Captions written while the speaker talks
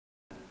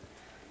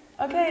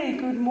Okay,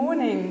 good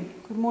morning.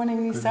 Good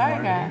morning,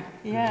 Nisarga.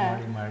 Good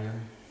morning, Marjon.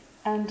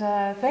 And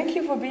thank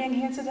you for being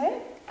here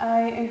today.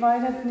 I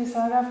invited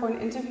Nisarga for an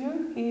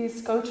interview.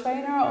 He's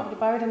co-trainer of the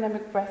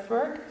Biodynamic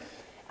Breathwork,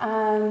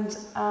 and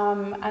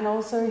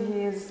also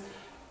he is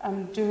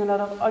doing a lot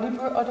of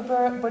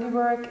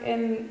bodywork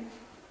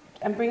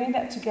and bringing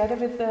that together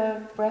with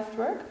the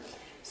breathwork.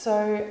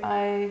 So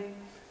I'd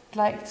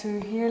like to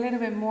hear a little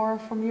bit more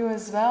from you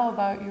as well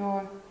about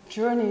your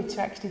journey to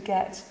actually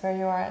get where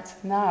you are at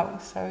now.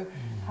 So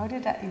how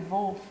did that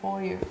evolve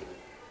for you?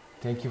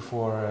 Thank you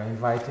for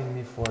inviting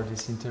me for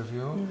this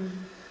interview.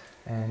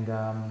 And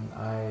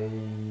I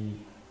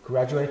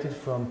graduated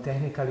from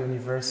Technical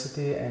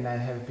University, and I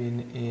have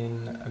been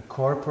in a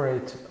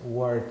corporate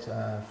world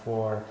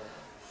for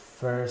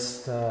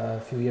first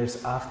few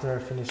years after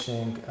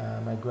finishing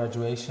my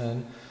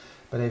graduation.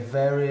 But I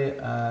very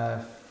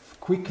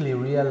quickly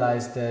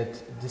realized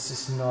that this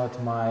is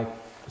not my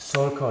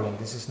soul calling.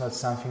 This is not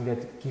something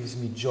that gives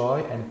me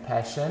joy and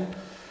passion.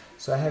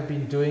 So I have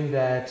been doing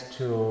that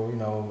to,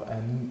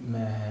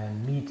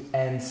 meet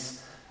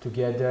ends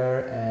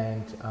together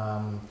and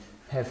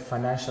have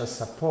financial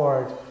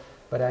support.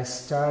 But I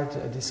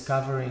started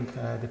discovering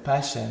the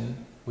passion,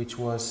 which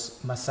was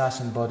massage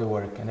and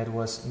bodywork, and that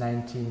was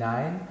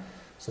 99.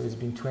 So it's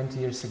been 20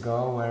 years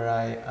ago where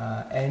I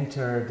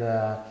entered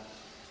the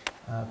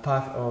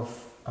path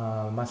of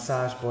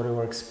massage,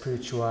 bodywork,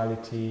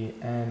 spirituality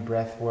and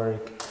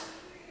breathwork.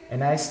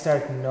 And I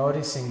start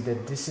noticing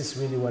that this is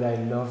really what I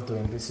love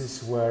doing. This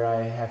is where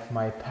I have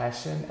my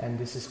passion, and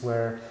this is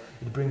where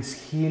it brings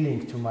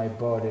healing to my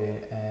body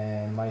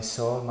and my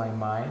soul, my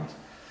mind.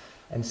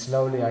 And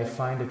slowly I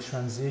find a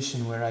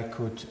transition where I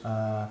could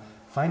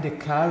find the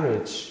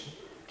courage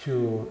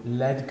to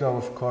let go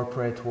of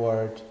corporate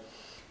world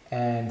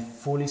and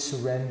fully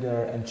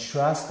surrender and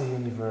trust the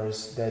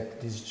universe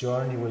that this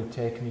journey will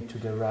take me to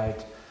the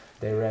right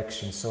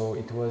direction. So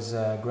it was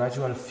a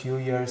gradual few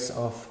years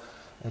of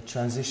a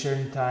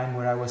transition time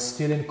where I was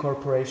still in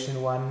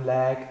corporation one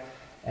leg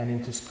and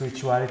into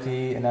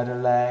spirituality another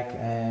leg,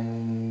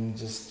 and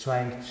just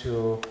trying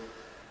to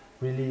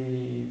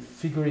really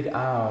figure it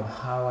out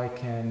how I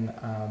can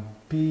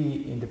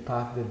be in the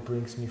path that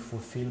brings me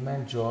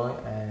fulfillment, joy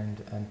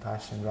and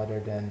passion,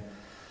 rather than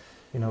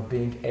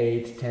being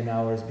 8-10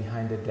 hours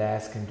behind the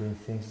desk and doing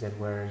things that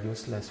were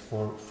useless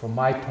from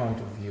my point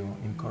of view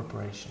in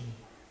corporation.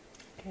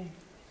 Okay.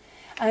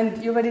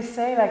 And you already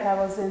say, I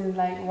was in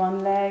one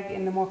leg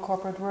in the more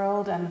corporate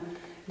world and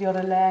the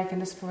other leg in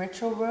the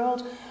spiritual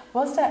world.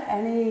 Was there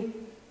any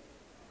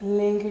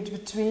linkage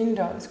between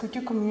those? Could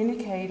you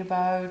communicate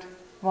about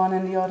one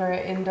and the other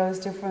in those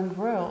different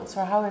worlds,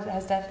 or how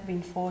has that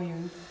been for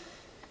you?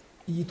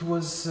 It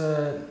was,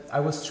 I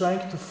was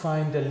trying to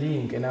find a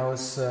link, and I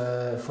was,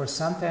 for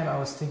some time I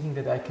was thinking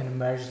that I can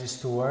merge these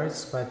two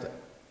words, but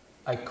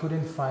I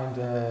couldn't find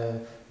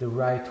the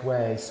right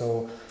way.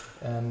 So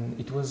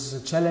it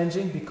was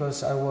challenging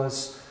because I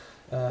was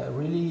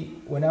really,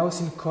 when I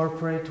was in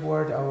corporate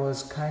world, I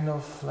was kind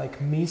of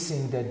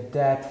missing that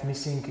depth,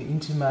 missing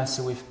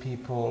intimacy with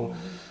people,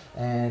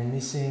 and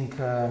missing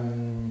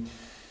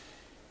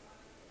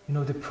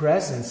the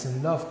presence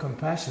and love,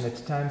 compassion.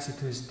 At times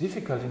it was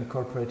difficult in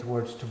corporate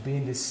world to be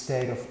in this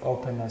state of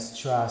openness,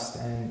 trust,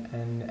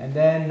 and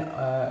then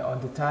on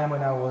the time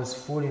when I was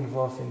fully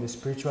involved in the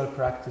spiritual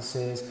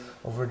practices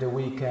over the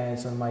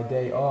weekends, on my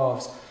day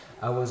offs,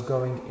 I was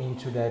going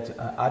into that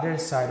other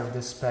side of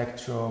the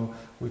spectrum,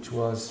 which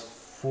was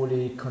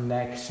fully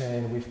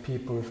connection with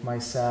people, with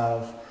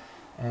myself,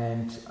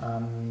 and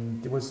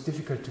it was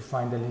difficult to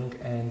find a link,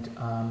 and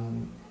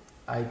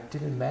I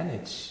didn't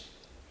manage.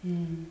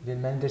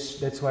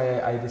 That's why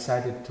I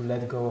decided to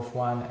let go of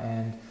one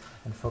and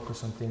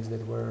focus on things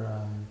that were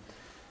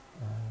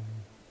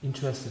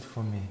interested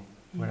for me,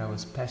 what I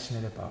was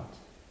passionate about.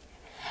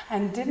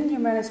 And didn't you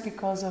manage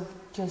because of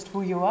just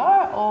who you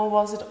are, or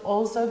was it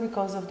also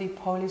because of the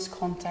Polish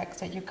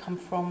context that you come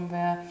from,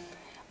 where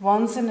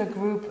once in a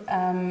group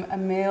a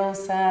male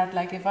said,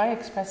 if I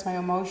express my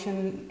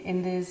emotion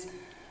in this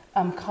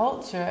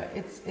culture,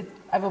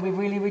 I will be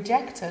really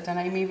rejected, and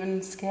I'm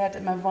even scared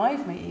that my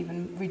wife may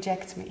even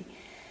reject me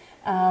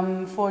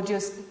for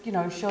just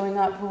showing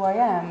up who I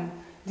am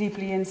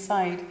deeply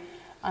inside.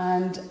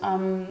 And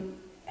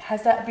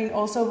has that been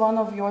also one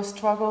of your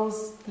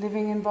struggles,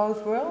 living in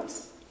both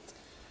worlds?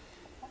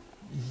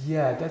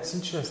 Yeah, that's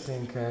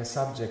interesting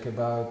subject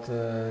about,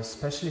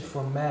 especially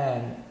for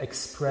men,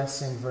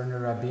 expressing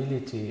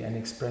vulnerability and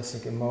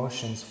expressing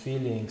emotions,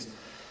 feelings,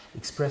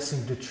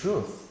 expressing the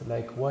truth.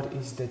 What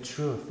is the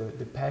truth,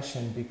 the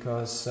passion?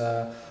 Because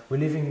we're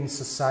living in a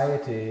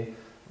society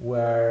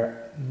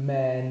where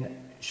men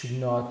should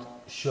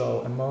not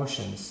show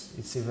emotions.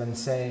 It's even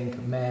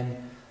saying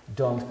men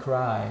don't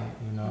cry,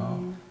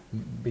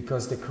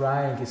 because the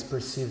crying is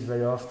perceived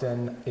very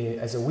often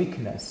as a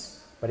weakness.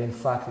 But in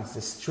fact it's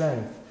the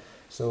strength.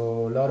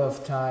 So a lot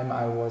of time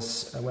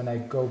when I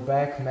go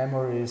back,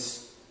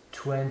 memories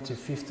 20,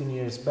 15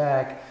 years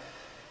back,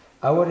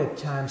 I was at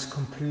times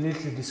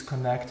completely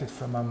disconnected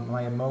from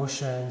my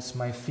emotions,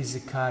 my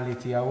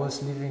physicality. I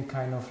was living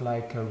kind of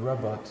like a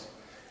robot,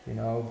 you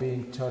know,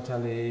 being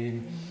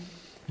totally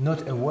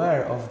not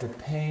aware of the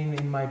pain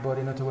in my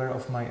body, not aware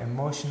of my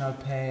emotional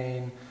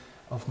pain,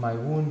 of my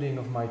wounding,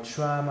 of my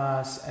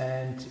traumas,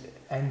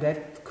 and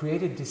that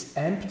created this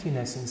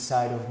emptiness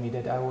inside of me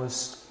that I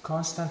was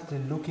constantly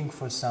looking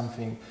for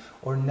something,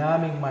 or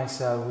numbing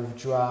myself with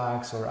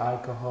drugs or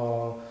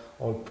alcohol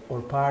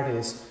or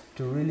parties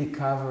to really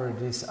cover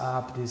this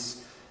up,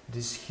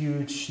 this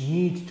huge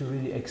need to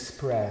really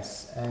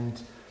express. And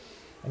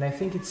I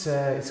think it's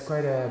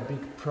quite a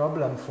big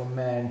problem for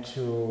men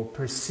to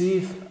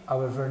perceive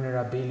our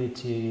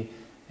vulnerability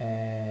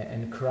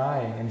and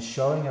crying and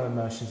showing our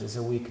emotions as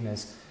a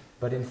weakness.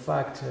 But in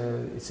fact,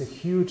 it's a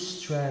huge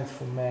strength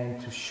for men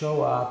to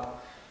show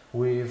up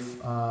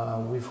with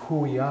who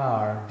we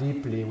are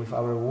deeply, with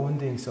our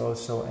woundings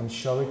also, and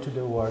show it to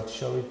the world,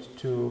 show it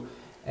to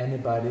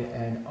anybody,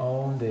 and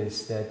own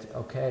this, that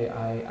okay,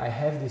 I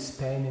have this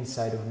pain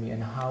inside of me,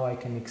 and how I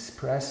can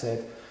express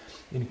it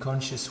in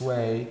conscious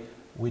way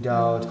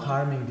without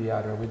harming the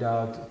other,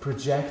 without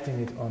projecting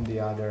it on the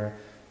other,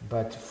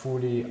 but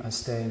fully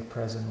staying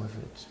present with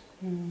it.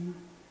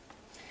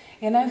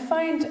 And I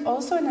find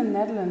also in the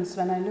Netherlands,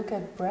 when I look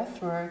at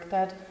breathwork,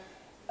 that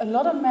a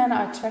lot of men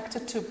are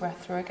attracted to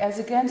breathwork as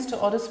against to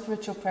other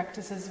spiritual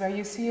practices where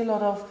you see a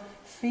lot of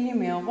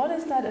female. What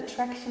is that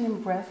attraction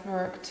in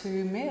breathwork to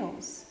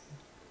males?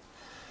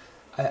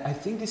 I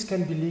think this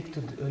can be linked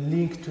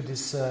to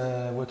this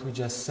what we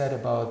just said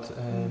about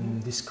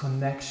this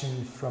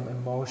connection from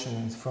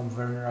emotions, from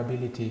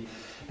vulnerability,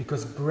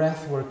 because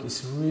breathwork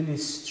is really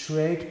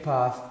straight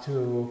path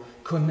to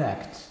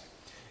connect.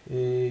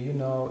 You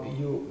know,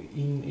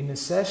 in a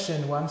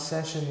session, one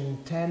session in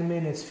 10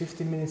 minutes,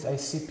 15 minutes, I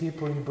see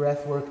people in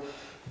breathwork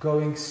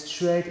going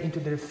straight into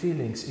their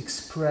feelings,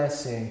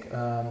 expressing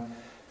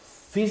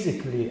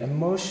physically,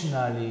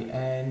 emotionally,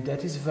 and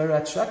that is very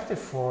attractive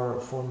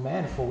for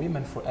men, for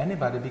women, for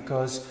anybody,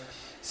 because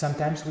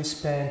sometimes we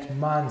spend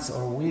months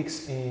or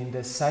weeks in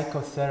the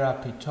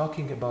psychotherapy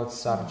talking about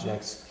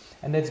subjects,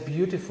 and that's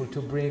beautiful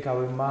to bring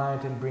our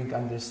mind and bring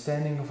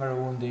understanding of our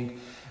wounding.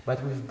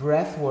 But with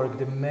breath work,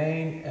 the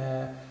main,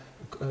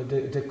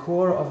 the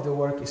core of the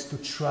work is to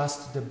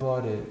trust the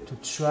body, to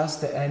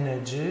trust the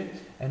energy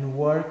and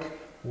work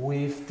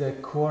with the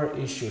core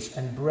issues.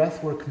 And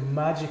breath work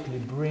magically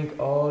bring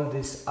all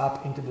this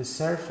up into the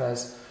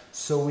surface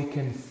so we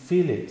can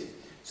feel it.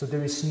 So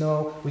there is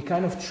no, we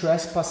kind of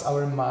trespass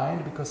our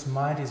mind, because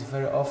mind is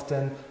very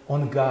often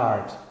on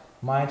guard.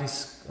 Mind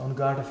is on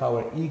guard of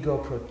our ego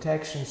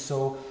protection,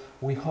 so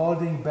we're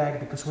holding back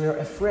because we are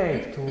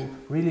afraid to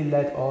really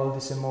let all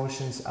these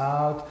emotions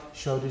out,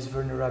 show this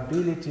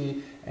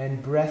vulnerability,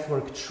 and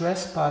breathwork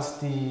trespass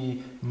the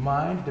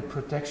mind, the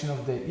protection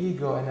of the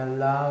ego, and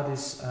allow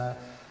these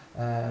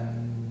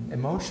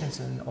emotions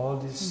and all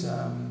this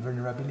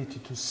vulnerability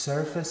to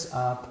surface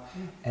up,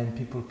 and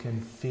people can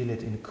feel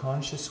it in a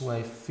conscious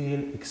way, feel,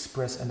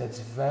 express, and that's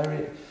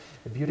very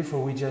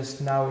beautiful. We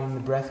just now in the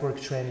breathwork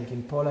training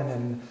in Poland,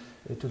 and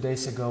 2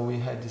 days ago we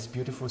had this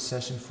beautiful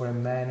session for a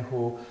man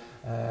who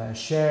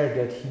shared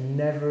that he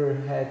never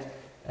had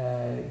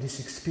this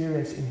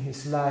experience in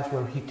his life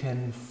where he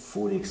can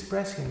fully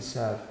express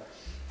himself,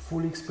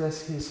 fully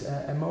express his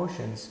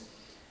emotions.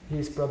 He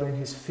is probably in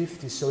his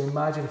 50s, so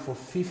imagine for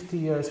 50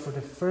 years, for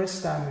the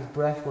first time with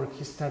breathwork,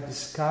 he started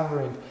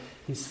discovering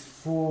his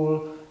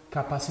full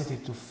capacity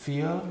to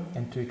feel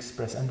and to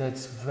express, and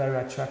that's very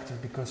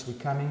attractive because we're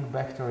coming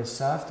back to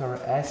ourselves, to our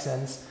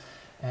essence,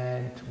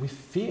 and we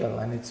feel,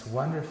 and it's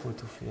wonderful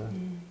to feel.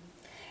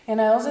 And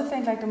I also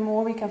think like the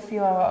more we can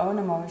feel our own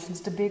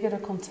emotions, the bigger the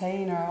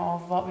container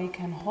of what we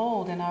can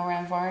hold in our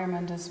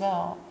environment as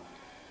well.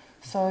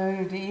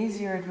 So the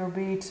easier it will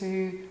be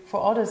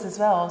for others as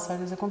well. So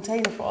there's a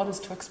container for others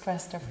to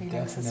express their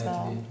feelings as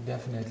well.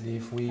 Definitely.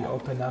 If we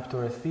open up to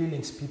our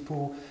feelings,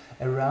 people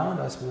around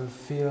us will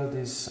feel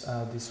this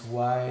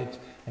wide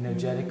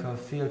energetical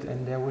field,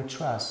 and they will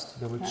trust.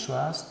 They will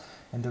trust,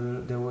 and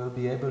they will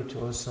be able to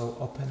also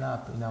open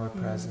up in our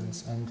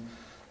presence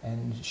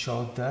and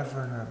show their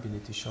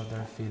vulnerability, show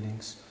their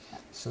feelings.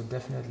 So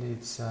definitely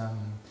it's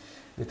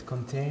that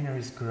container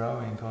is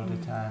growing all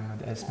the time.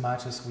 And as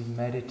much as we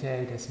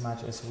meditate, as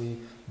much as we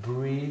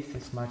breathe,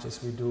 as much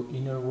as we do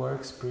inner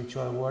work,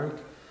 spiritual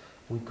work,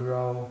 we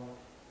grow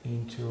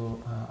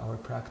into our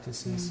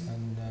practices,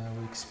 and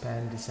we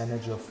expand this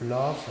energy of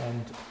love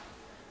and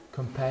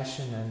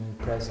compassion and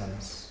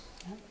presence.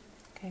 Yeah.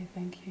 Okay,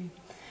 thank you.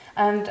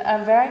 And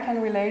where I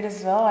can relate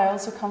as well, I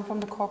also come from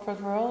the corporate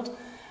world,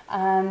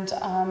 and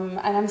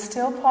I'm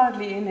still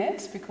partly in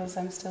it because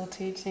I'm still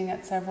teaching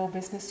at several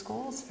business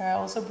schools where I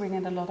also bring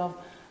in a lot of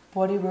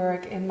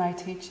bodywork in my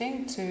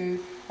teaching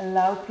to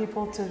allow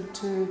people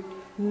to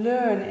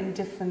learn in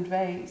different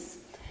ways.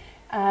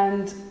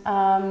 And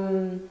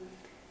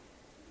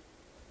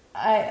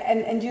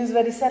and you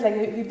already said, like,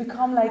 we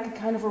become like a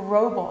kind of a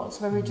robot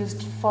where we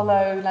just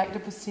follow like the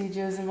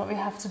procedures and what we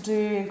have to do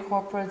in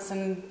corporates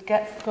and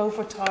go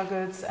for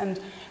targets. And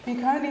we're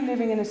currently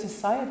living in a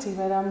society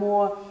where there are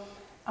more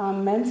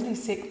mentally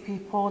sick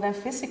people than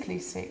physically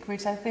sick,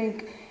 which I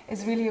think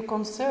is really a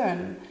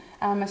concern.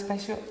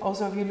 Especially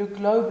also if you look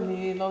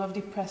globally, a lot of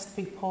depressed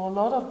people, a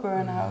lot of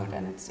burnout,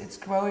 and it's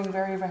growing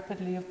very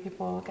rapidly of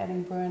people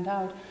getting burned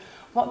out.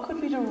 What could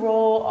be the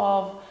role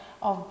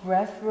of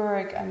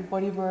breathwork and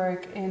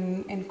bodywork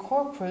in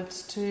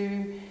corporates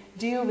to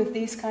deal with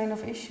these kind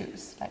of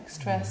issues like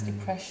stress,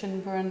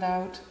 depression, burned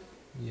out?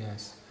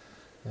 Yes,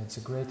 that's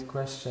a great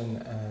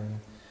question.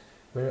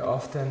 Very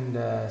often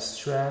the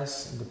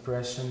stress,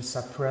 depression,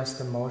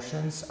 suppressed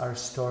emotions are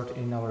stored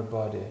in our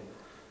body.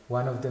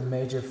 One of the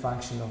major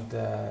functions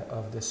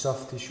of the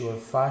soft tissue or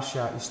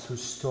fascia is to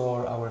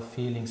store our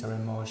feelings, our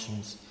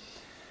emotions.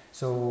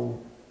 So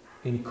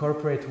in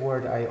corporate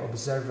world, I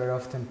observe very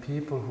often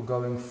people who are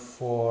going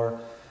for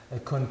a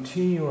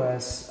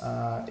continuous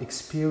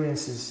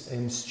experiences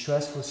in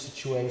stressful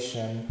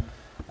situation.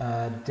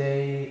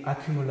 They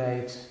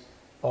accumulate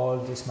all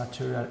this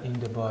material in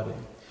the body.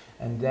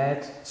 And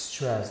that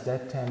stress,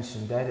 that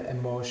tension, that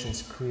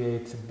emotions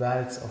create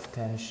belts of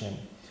tension.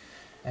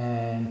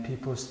 And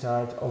people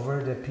start,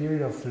 over the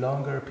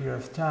longer period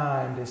of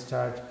time, they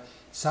start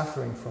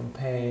suffering from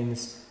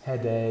pains,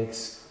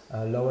 headaches,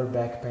 lower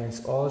back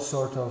pains, all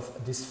sort of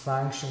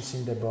dysfunctions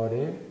in the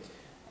body,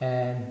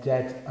 and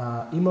that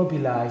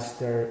immobilize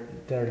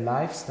their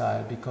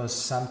lifestyle, because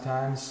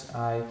sometimes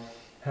I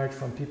heard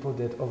from people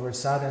that over a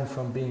sudden,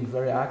 from being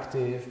very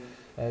active,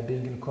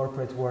 being in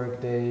corporate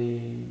work,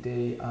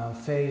 they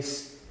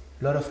face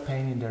a lot of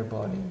pain in their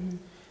body,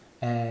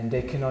 and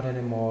they cannot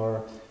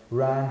anymore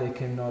run, they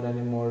cannot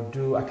anymore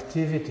do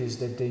activities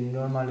that they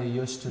normally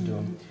used to do,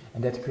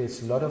 and that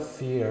creates a lot of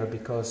fear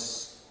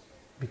because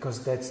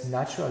that's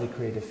naturally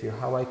create a fear,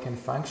 how I can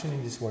function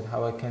in this world,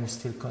 how I can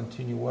still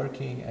continue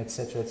working,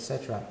 etc.,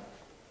 etc.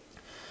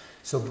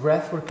 So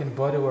breathwork and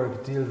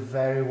bodywork deal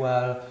very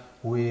well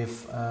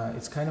with,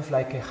 it's kind of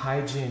like a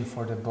hygiene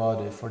for the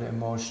body, for the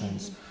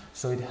emotions.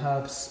 So it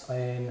helps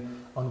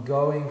in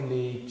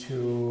ongoingly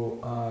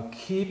to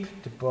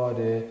keep the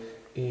body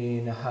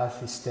in a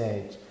healthy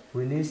state.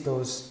 Release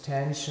those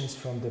tensions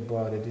from the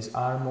body, this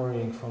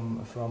armoring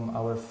from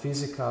our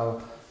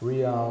physical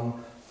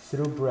realm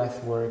through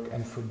breath work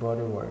and through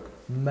body work,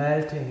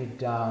 melting it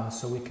down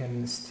so we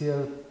can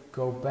still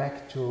go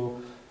back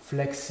to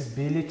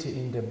flexibility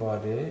in the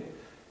body,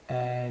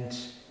 and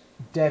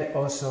that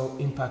also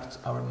impacts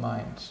our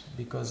mind,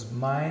 because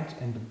mind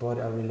and the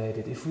body are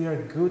related. If we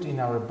are good in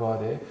our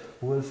body,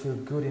 we will feel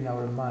good in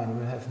our mind,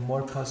 we'll have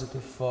more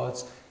positive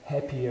thoughts,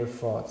 happier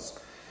thoughts.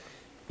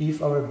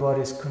 If our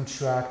body is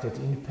contracted,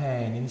 in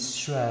pain, in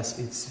stress,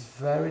 it's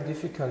very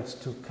difficult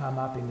to come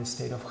up in the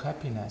state of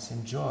happiness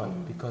and joy,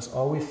 because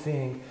all we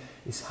think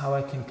is how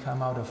I can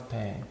come out of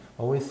pain.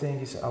 All we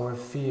think is our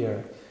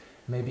fear,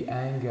 maybe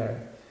anger.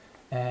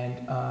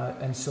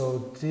 And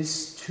so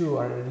these two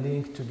are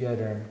linked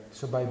together.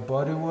 So by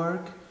body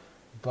work,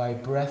 by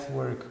breath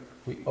work,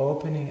 we're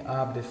opening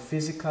up the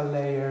physical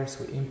layers,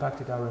 we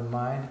impacted our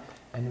mind,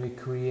 and we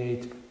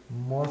create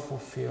more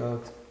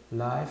fulfilled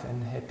life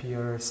and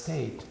happier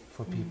state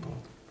for people.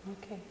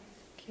 Okay,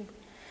 thank you.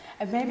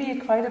 And maybe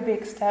quite a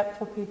big step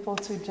for people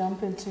to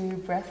jump into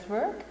breath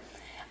work.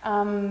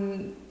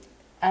 And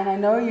I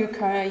know you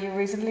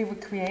recently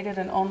created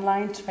an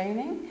online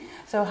training.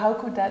 So how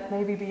could that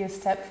maybe be a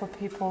step for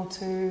people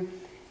to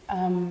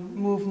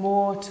move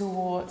more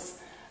towards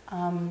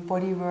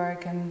body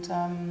work and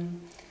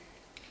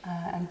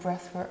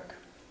breath work?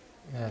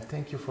 Yeah,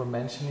 thank you for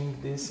mentioning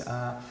this.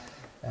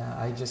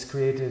 I just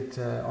created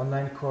an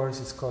online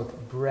course. It's called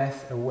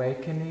Breath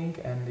Awakening,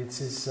 and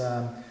it is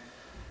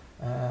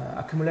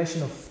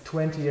accumulation of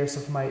 20 years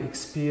of my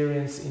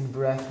experience in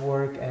breath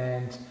work,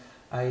 and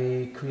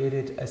I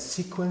created a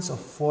sequence of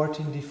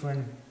 14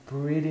 different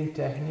breathing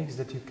techniques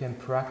that you can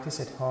practice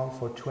at home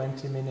for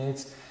 20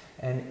 minutes,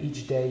 and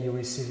each day you're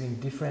receiving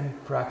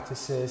different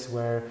practices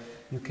where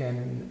you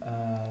can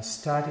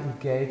start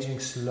engaging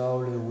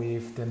slowly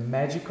with the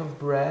magic of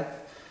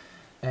breath,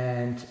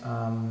 and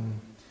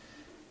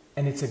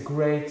it's a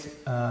great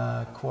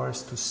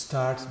course to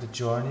start the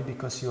journey,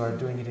 because you are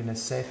doing it in a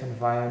safe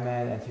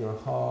environment at your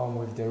home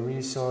with the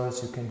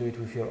resource. You can do it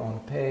with your own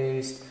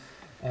pace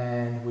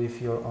and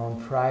with your own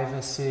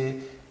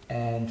privacy,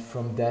 and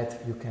from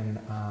that you can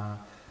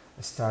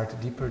start a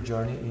deeper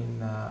journey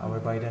in our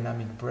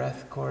biodynamic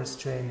breath course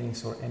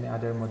trainings or any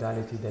other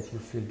modality that you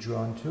feel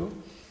drawn to.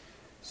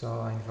 So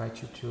I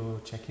invite you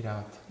to check it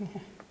out.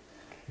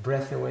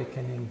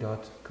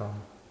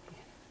 breathawakening.com.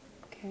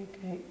 Okay,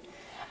 great.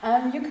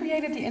 You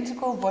created the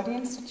Integral Body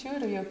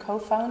Institute, or you're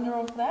co-founder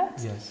of that.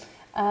 Yes.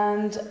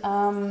 And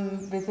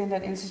within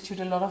that institute,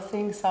 a lot of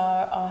things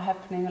are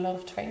happening, a lot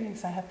of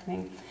trainings are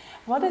happening.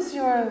 What is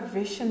your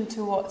vision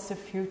towards the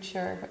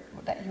future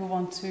that you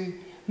want to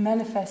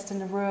manifest in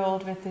the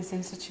world with this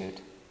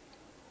institute?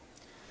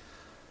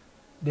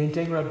 The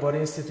Integral Body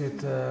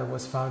Institute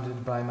was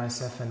founded by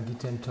myself and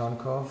Giten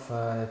Tonkov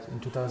in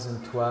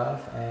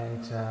 2012,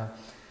 and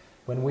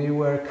when we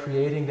were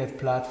creating that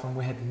platform,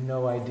 we had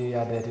no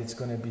idea that it's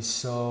going to be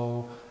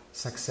so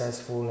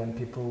successful and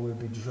people will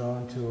be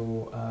drawn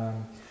to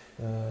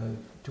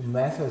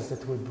methods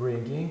that we're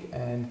bringing.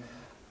 And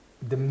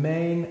the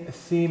main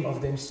theme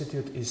of the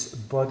Institute is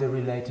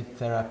body-related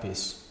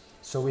therapies.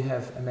 So we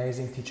have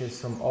amazing teachers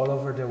from all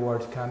over the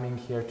world coming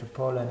here to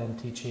Poland and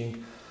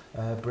teaching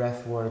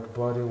breathwork,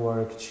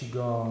 bodywork,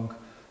 qigong,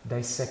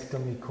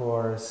 dissectomy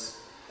course,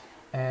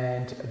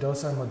 and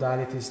those are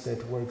modalities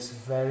that works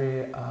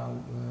very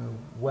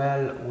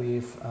well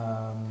with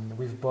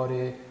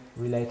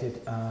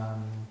body-related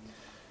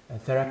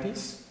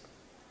therapies.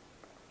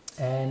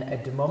 And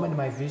at the moment,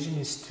 my vision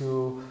is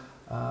to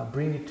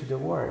bring it to the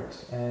world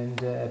and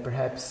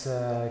perhaps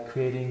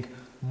creating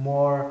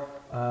more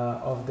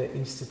of the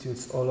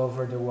institutes all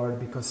over the world,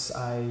 because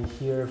I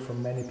hear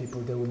from many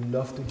people they would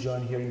love to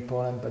join here in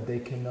Poland, but they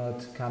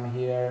cannot come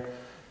here.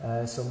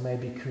 So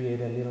maybe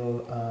create a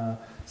little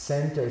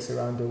centers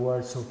around the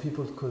world so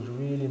people could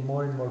really,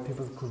 more and more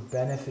people could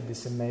benefit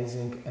this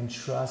amazing and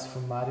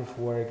transformative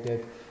work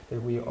that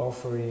we're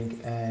offering,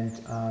 and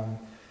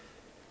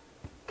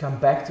come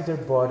back to their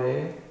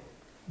body,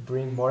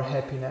 bring more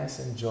happiness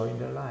and joy in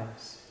their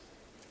lives.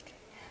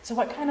 So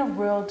what kind of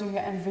world do you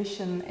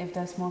envision if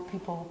there's more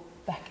people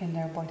back in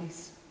their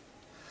bodies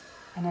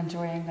and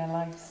enjoying their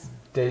lives?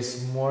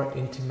 There's more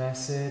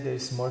intimacy,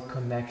 there's more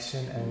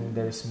connection, and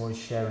there's more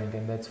sharing,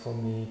 and that's for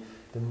me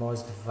the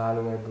most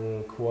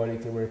valuable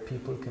quality, where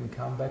people can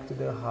come back to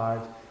their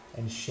heart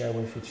and share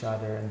with each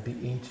other and be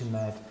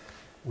intimate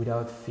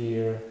without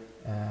fear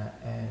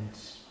and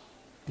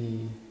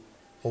be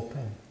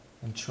open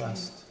and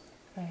trust.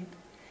 Right.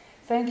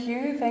 Thank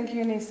you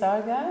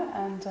Nisarga,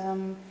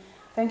 and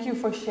thank you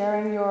for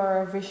sharing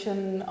your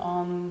vision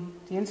on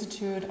the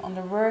Institute, on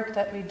the work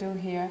that we do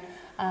here.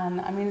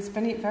 And I mean, it's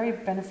been very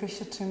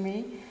beneficial to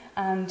me,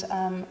 and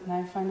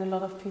I find a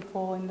lot of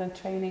people in the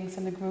trainings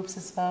and the groups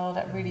as well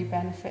that really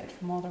benefit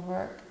from all the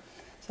work.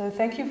 So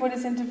thank you for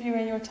this interview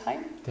and your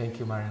time. Thank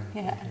you, Marjon.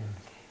 Yeah.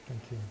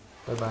 Thank you.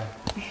 Bye-bye.